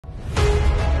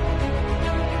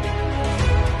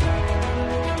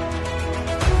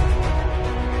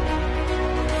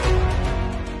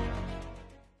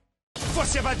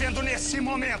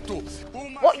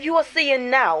What you are seeing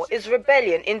now is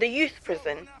rebellion in the youth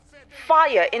prison.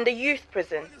 Fire in the youth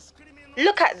prison.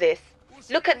 Look at this.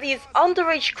 Look at these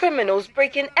underage criminals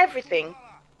breaking everything.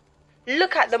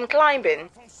 Look at them climbing.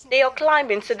 They are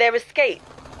climbing to their escape.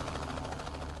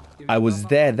 I was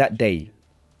there that day.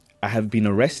 I have been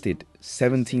arrested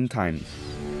 17 times.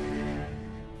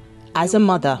 As a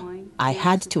mother, I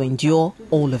had to endure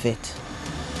all of it.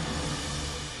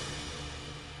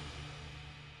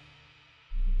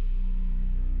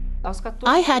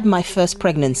 I had my first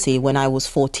pregnancy when I was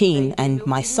 14 and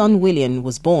my son William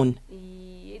was born.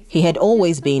 He had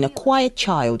always been a quiet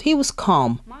child. He was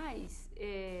calm.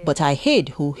 But I hid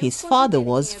who his father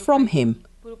was from him.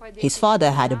 His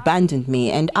father had abandoned me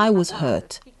and I was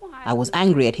hurt. I was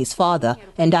angry at his father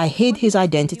and I hid his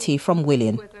identity from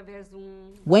William.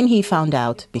 When he found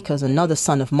out, because another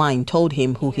son of mine told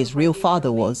him who his real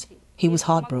father was, he was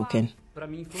heartbroken.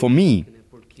 For me,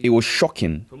 it was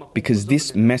shocking because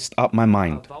this messed up my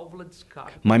mind.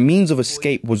 My means of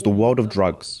escape was the world of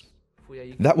drugs.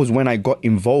 That was when I got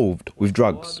involved with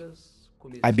drugs.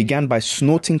 I began by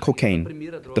snorting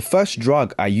cocaine. The first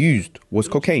drug I used was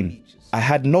cocaine. I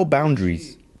had no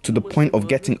boundaries, to the point of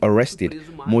getting arrested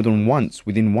more than once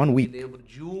within 1 week.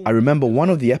 I remember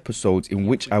one of the episodes in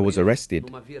which I was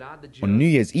arrested on New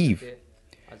Year's Eve.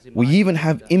 We even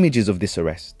have images of this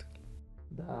arrest.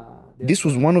 This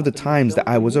was one of the times that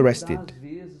I was arrested.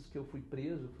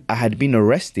 I had been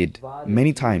arrested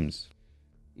many times.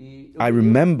 I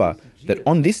remember that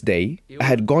on this day, I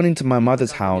had gone into my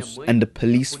mother's house and the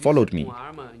police followed me,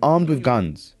 armed with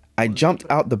guns. I jumped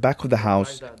out the back of the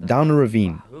house, down a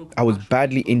ravine. I was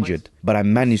badly injured, but I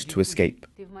managed to escape.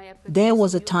 There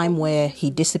was a time where he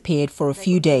disappeared for a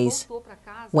few days.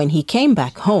 When he came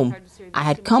back home, I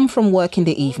had come from work in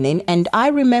the evening and I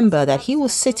remember that he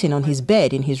was sitting on his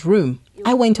bed in his room.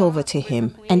 I went over to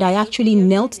him and I actually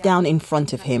knelt down in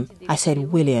front of him. I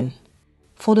said, "William,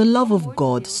 for the love of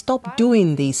God, stop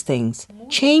doing these things.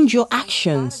 Change your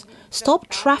actions. Stop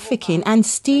trafficking and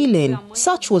stealing."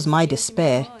 Such was my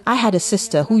despair. I had a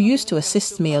sister who used to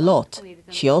assist me a lot.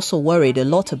 She also worried a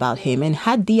lot about him and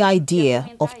had the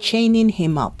idea of chaining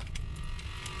him up.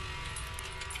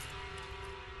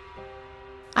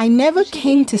 I never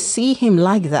came to see him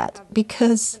like that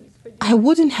because I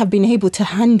wouldn't have been able to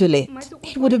handle it.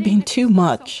 It would have been too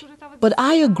much. But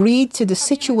I agreed to the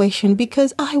situation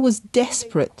because I was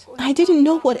desperate. I didn't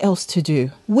know what else to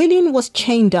do. William was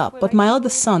chained up, but my other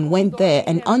son went there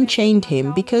and unchained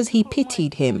him because he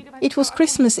pitied him. It was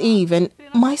Christmas Eve and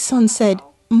my son said,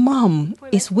 "Mom,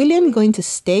 is William going to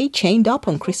stay chained up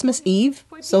on Christmas Eve?"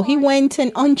 So he went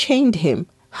and unchained him.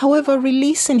 However,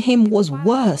 releasing him was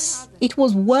worse. It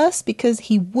was worse because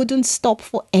he wouldn't stop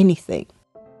for anything.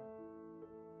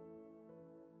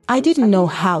 I didn't know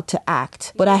how to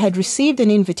act, but I had received an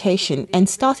invitation and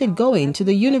started going to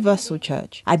the Universal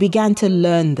Church. I began to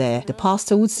learn there. The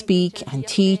pastor would speak and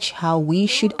teach how we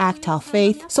should act our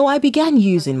faith, so I began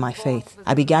using my faith.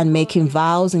 I began making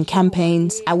vows and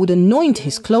campaigns. I would anoint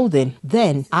his clothing.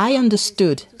 Then I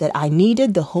understood that I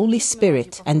needed the Holy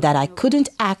Spirit and that I couldn't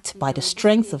act by the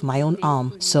strength of my own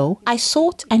arm. So I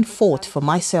sought and fought for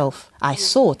myself. I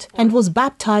sought and was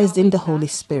baptized in the Holy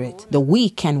Spirit. The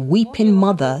weak and weeping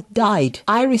mother died.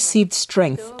 I received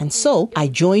strength and so I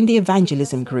joined the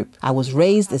evangelism group. I was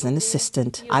raised as an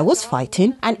assistant. I was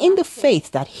fighting and in the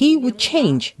faith that he would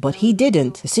change, but he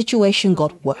didn't. The situation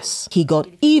got worse. He got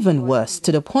even worse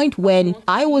to the point when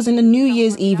I was in a New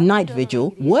Year's Eve night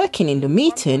vigil working in the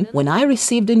meeting when I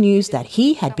received the news that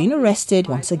he had been arrested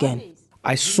once again.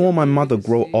 I saw my mother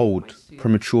grow old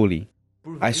prematurely.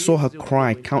 I saw her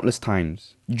cry countless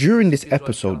times. During this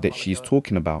episode that she is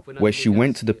talking about, where she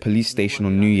went to the police station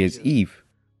on New Year's Eve,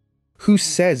 who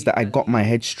says that I got my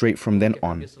head straight from then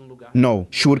on? No,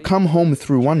 she would come home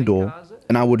through one door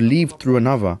and I would leave through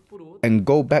another and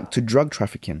go back to drug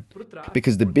trafficking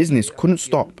because the business couldn't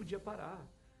stop.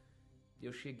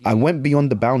 I went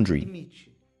beyond the boundary,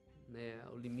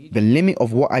 the limit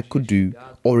of what I could do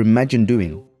or imagine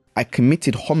doing. I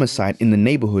committed homicide in the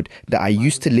neighborhood that I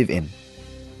used to live in.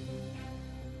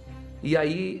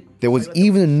 There was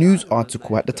even a news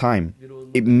article at the time.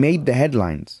 It made the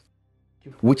headlines,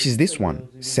 which is this one,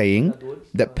 saying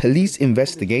that police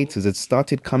investigators had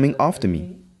started coming after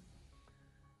me.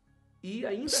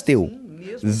 Still,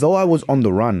 though I was on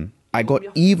the run, I got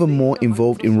even more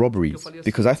involved in robberies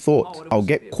because I thought I'll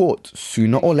get caught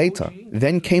sooner or later.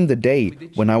 Then came the day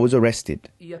when I was arrested.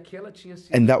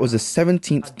 And that was the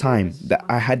 17th time that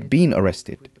I had been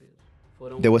arrested.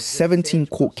 There were 17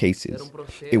 court cases.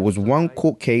 It was one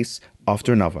court case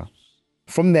after another.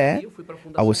 From there,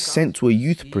 I was sent to a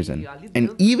youth prison,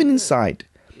 and even inside,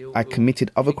 I committed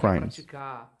other crimes,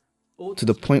 to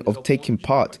the point of taking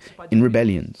part in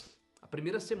rebellions.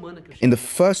 In the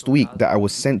first week that I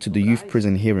was sent to the youth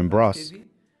prison here in Brás,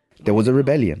 there was a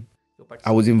rebellion.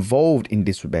 I was involved in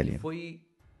this rebellion.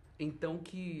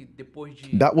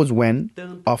 That was when,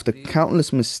 after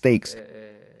countless mistakes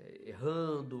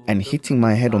and hitting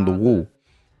my head on the wall,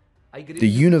 the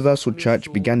Universal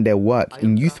Church began their work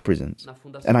in youth prisons,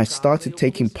 and I started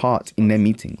taking part in their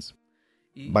meetings.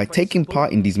 By taking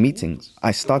part in these meetings,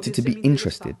 I started to be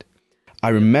interested. I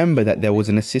remember that there was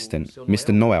an assistant,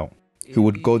 Mr. Noel, who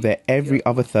would go there every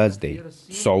other Thursday.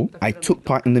 So I took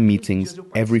part in the meetings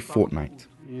every fortnight.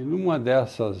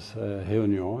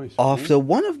 After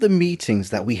one of the meetings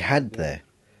that we had there,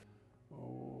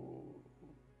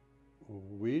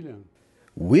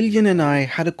 William and I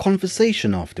had a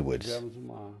conversation afterwards.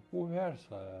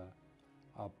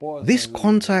 This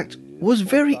contact was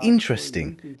very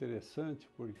interesting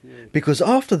because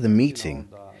after the meeting,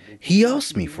 he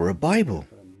asked me for a Bible.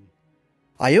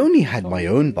 I only had my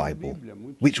own Bible,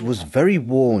 which was very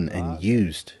worn and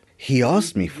used. He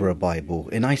asked me for a Bible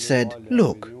and I said,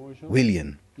 "Look,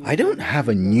 William, I don't have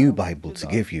a new Bible to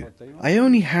give you. I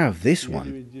only have this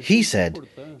one." He said,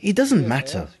 "It doesn't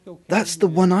matter. That's the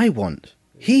one I want."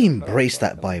 He embraced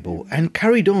that Bible and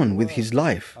carried on with his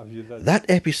life. That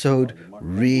episode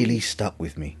really stuck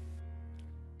with me.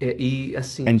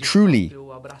 And truly,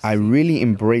 I really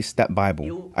embraced that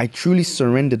Bible. I truly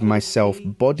surrendered myself,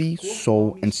 body,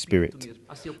 soul, and spirit.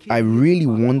 I really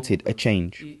wanted a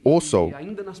change. Also,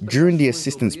 during the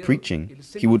assistant's preaching,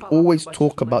 he would always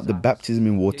talk about the baptism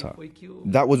in water.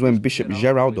 That was when Bishop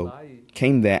Geraldo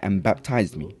came there and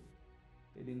baptized me.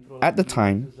 At the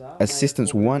time,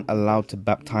 assistants weren't allowed to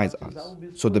baptize us,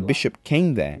 so the bishop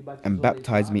came there and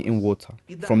baptized me in water.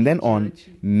 From then on,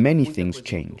 many things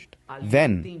changed.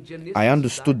 Then, I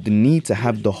understood the need to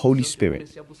have the Holy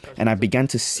Spirit, and I began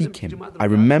to seek Him. I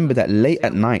remember that late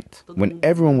at night, when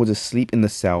everyone was asleep in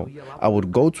the cell, I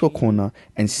would go to a corner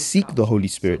and seek the Holy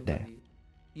Spirit there.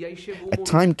 A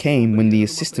time came when the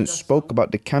assistant spoke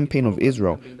about the campaign of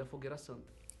Israel.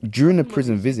 During a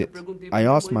prison visit, I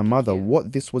asked my mother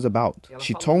what this was about.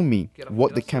 She told me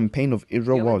what the campaign of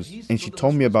Israel was, and she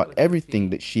told me about everything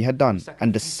that she had done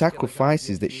and the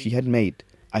sacrifices that she had made.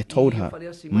 I told her,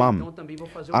 "Mom,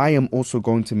 I am also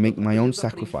going to make my own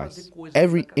sacrifice."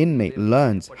 Every inmate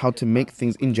learns how to make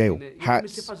things in jail,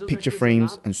 hats, picture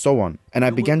frames, and so on. And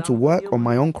I began to work on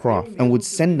my own craft and would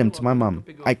send them to my mom.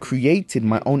 I created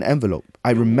my own envelope.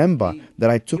 I remember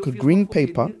that I took a green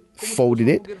paper, folded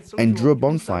it, and drew a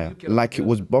bonfire like it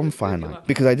was bonfire night,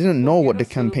 because I didn't know what the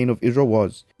campaign of Israel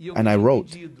was. And I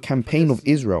wrote, "Campaign of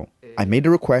Israel." I made a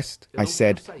request. I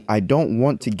said, "I don't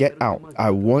want to get out.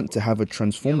 I want to have a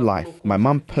transformed life." My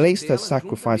mom placed her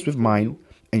sacrifice with mine,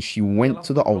 and she went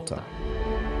to the altar.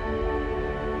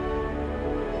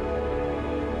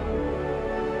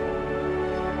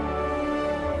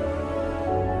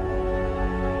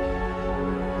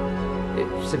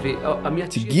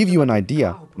 To give you an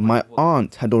idea, my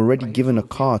aunt had already given a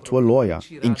car to a lawyer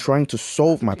in trying to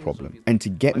solve my problem and to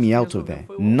get me out of there.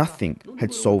 Nothing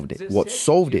had solved it. What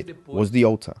solved it was the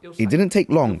altar. It didn't take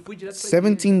long.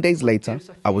 17 days later,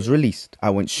 I was released. I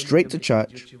went straight to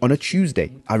church on a Tuesday.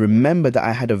 I remember that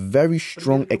I had a very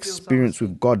strong experience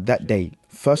with God that day.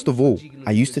 First of all,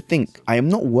 I used to think, I am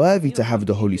not worthy to have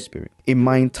the Holy Spirit. In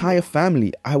my entire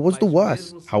family, I was the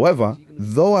worst. However,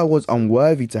 though I was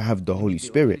unworthy to have the Holy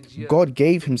Spirit, God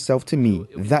gave Himself to me.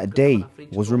 That day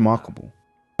was remarkable.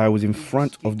 I was in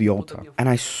front of the altar, and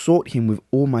I sought Him with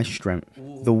all my strength.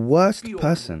 The worst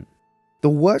person,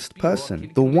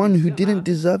 the one who didn't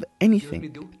deserve anything.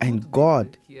 And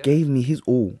God gave me His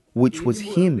all, which was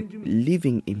Him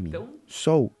living in me.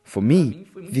 So, for me,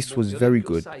 this was very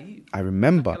good. I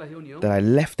remember that I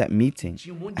left that meeting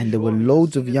and there were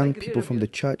loads of young people from the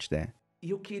church there.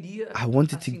 I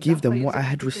wanted to give them what I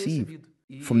had received.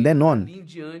 From then on,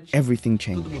 everything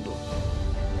changed.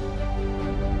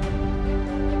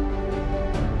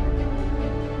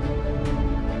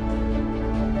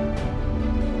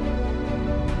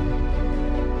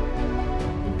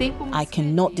 I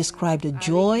cannot describe the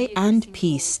joy and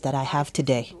peace that I have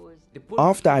today.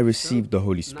 After I received the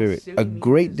Holy Spirit, a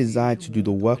great desire to do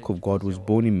the work of God was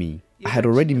born in me. I had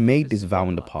already made this vow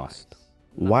in the past.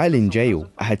 While in jail,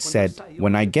 I had said,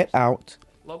 when I get out,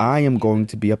 I am going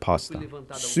to be a pastor.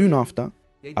 Soon after,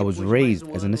 I was raised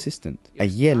as an assistant. A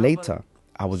year later,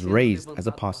 I was raised as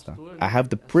a pastor. I have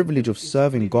the privilege of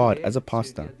serving God as a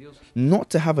pastor. Not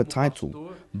to have a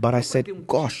title, but I said,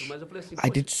 gosh, I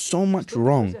did so much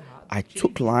wrong. I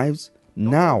took lives.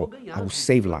 Now I will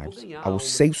save lives. I will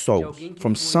save souls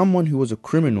from someone who was a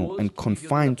criminal and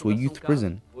confined to a youth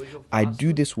prison. I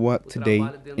do this work today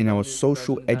in our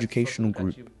social educational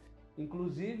group.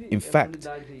 In fact,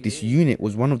 this unit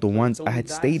was one of the ones I had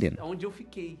stayed in.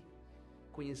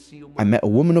 I met a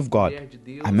woman of God.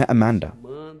 I met Amanda.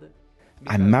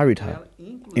 I married her.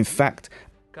 In fact,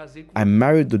 I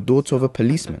married the daughter of a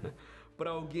policeman.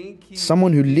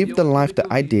 Someone who lived the life that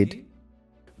I did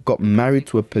got married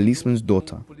to a policeman's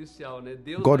daughter.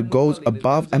 God goes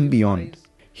above and beyond.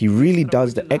 He really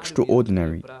does the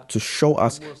extraordinary to show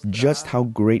us just how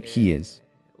great He is.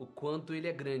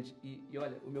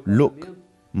 Look,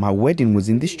 my wedding was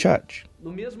in this church.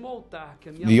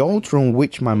 The altar on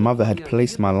which my mother had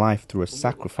placed my life through a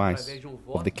sacrifice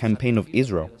of the campaign of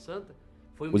Israel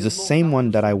was the same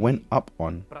one that I went up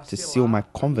on to seal my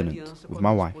covenant with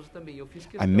my wife.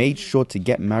 I made sure to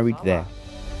get married there.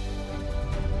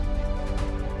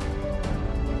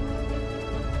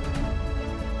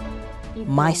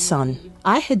 My son,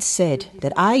 I had said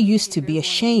that I used to be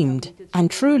ashamed, and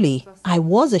truly, I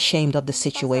was ashamed of the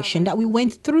situation that we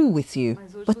went through with you.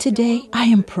 But today, I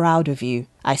am proud of you.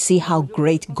 I see how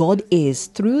great God is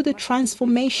through the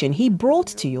transformation He brought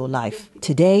to your life.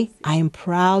 Today, I am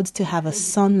proud to have a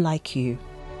son like you.